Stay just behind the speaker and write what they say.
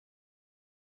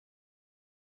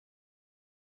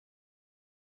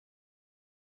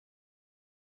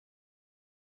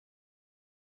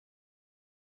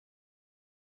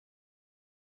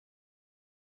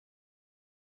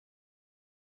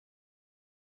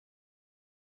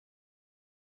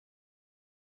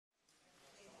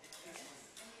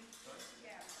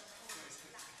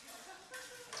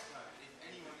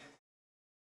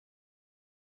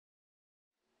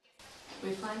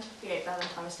We plan to create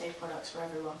Valentine's Day products for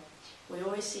everyone. We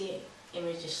always see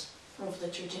images of the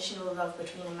traditional love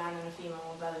between a man and a female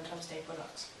on Valentine's Day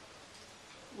products.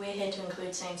 We're here to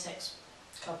include same-sex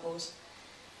couples.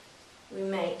 We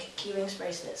make key rings,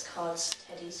 bracelets, cards,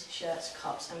 teddies, shirts,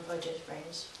 cups and photo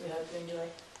frames. We hope you enjoy.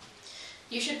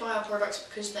 You should buy our products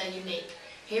because they're unique.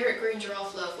 Here at Green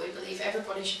Giraffe Love, we believe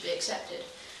everybody should be accepted.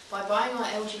 By buying our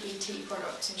LGBT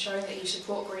products and showing that you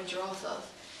support Green Giraffe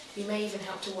Love, you may even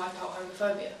help to wipe out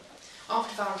homophobia.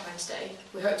 After Valentine's Day,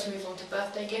 we hope to move on to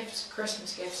birthday gifts,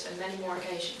 Christmas gifts and many more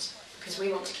occasions, because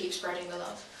we want to keep spreading the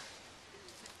love.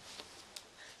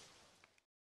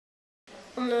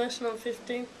 I'm Lewis and I'm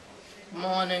 15.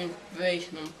 My name's Reece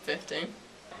and I'm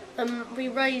 15. We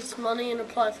raise money and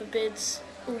apply for bids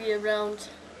all year round.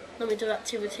 Then we do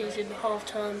activities in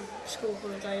half-term, school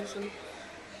holidays and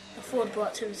affordable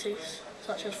activities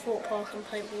such as Fort Park and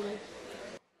paintballing.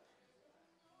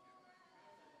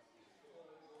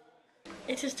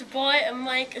 It is to buy and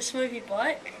make a smoothie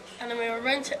bike, and then we will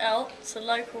rent it out to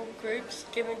local groups,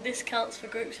 giving discounts for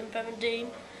groups in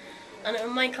Bevendine, and it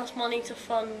will make us money to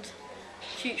fund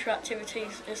future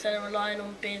activities instead of relying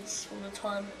on bids all the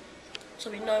time, so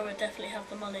we know we'll definitely have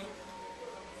the money.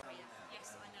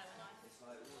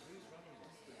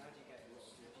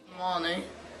 Money,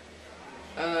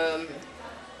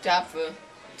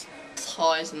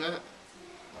 advertising it,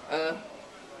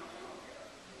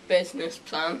 business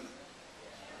plan,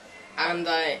 and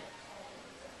a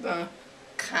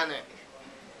mechanic.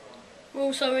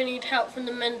 Also we need help from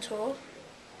the mentor,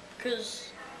 because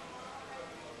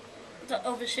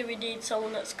obviously we need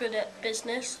someone that's good at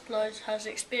business, has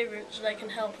experience, so they can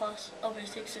help us,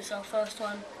 obviously because it's our first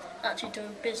time actually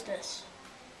doing business.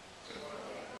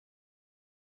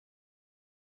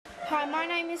 Hi, my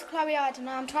name is Chloe Arden,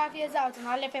 I'm 12 years old and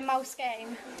I live in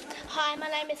Mulscombe. Hi, my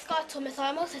name is Sky Thomas,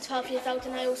 I'm also 12 years old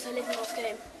and I also live in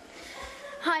Mulscombe.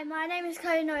 Hi, my name is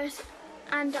Chloe Norris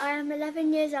and I am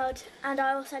 11 years old and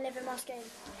I also live in Mulscombe.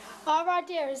 Our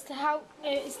idea is to have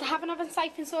an oven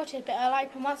safe and sorted, but it'll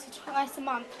open once or twice a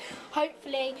month.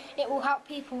 Hopefully it will help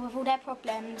people with all their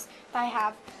problems they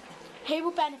have. Who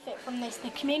will benefit from this? The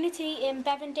community in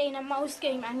Bevendine and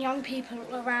Mulscombe and young people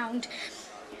around.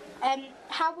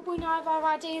 How will we know if our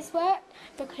ideas work?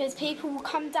 Because people will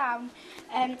come down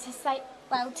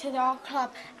to our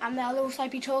club and they'll also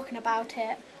be talking about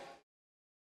it.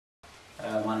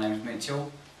 My name's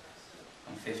Mitchell,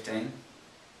 I'm 15.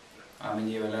 I'm in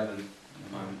year 11 at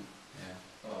the moment. Yeah.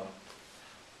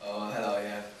 Oh, hello,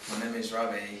 yeah. My name is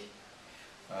Ravi.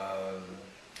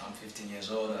 I'm 15 years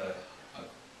old.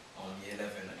 I'm year 11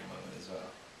 at the moment as well.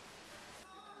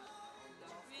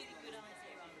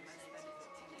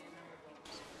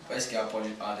 Basically, our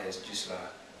project idea is just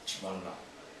run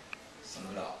some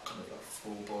kind of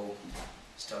football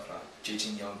stuff, like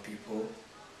teaching young people,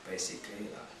 basically,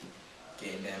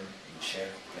 getting them in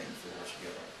shape, playing football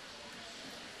together.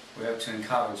 We hope to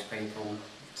encourage people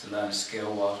to learn a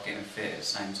skill whilst getting fit at the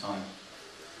same time.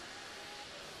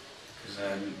 Because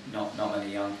not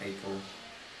many young people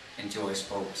enjoy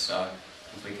sports, so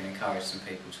if we can encourage some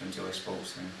people to enjoy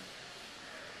sports, then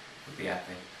we'll be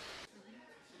happy.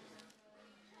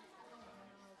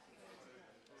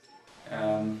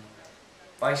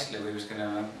 Basically, we was going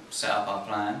to set up our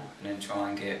plan and then try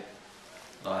and get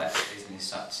like a business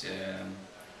such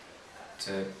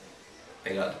to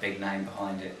be like the big name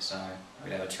behind it, so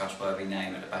we'd have a trustworthy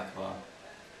name at the back of our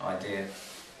idea.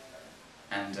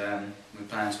 And we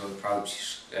plan to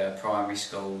approach primary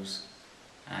schools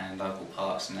and local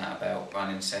parks and that about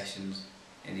running sessions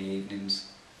in the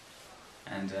evenings.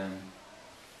 And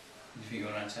you think you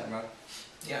want to answer that, Rob?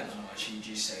 Yeah, no, actually you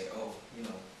just say, oh, you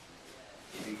know,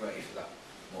 it'd be great if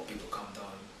more people come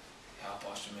down, help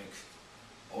us to make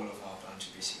all of our plans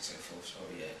to be successful. So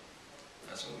yeah,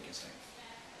 that's all we can say.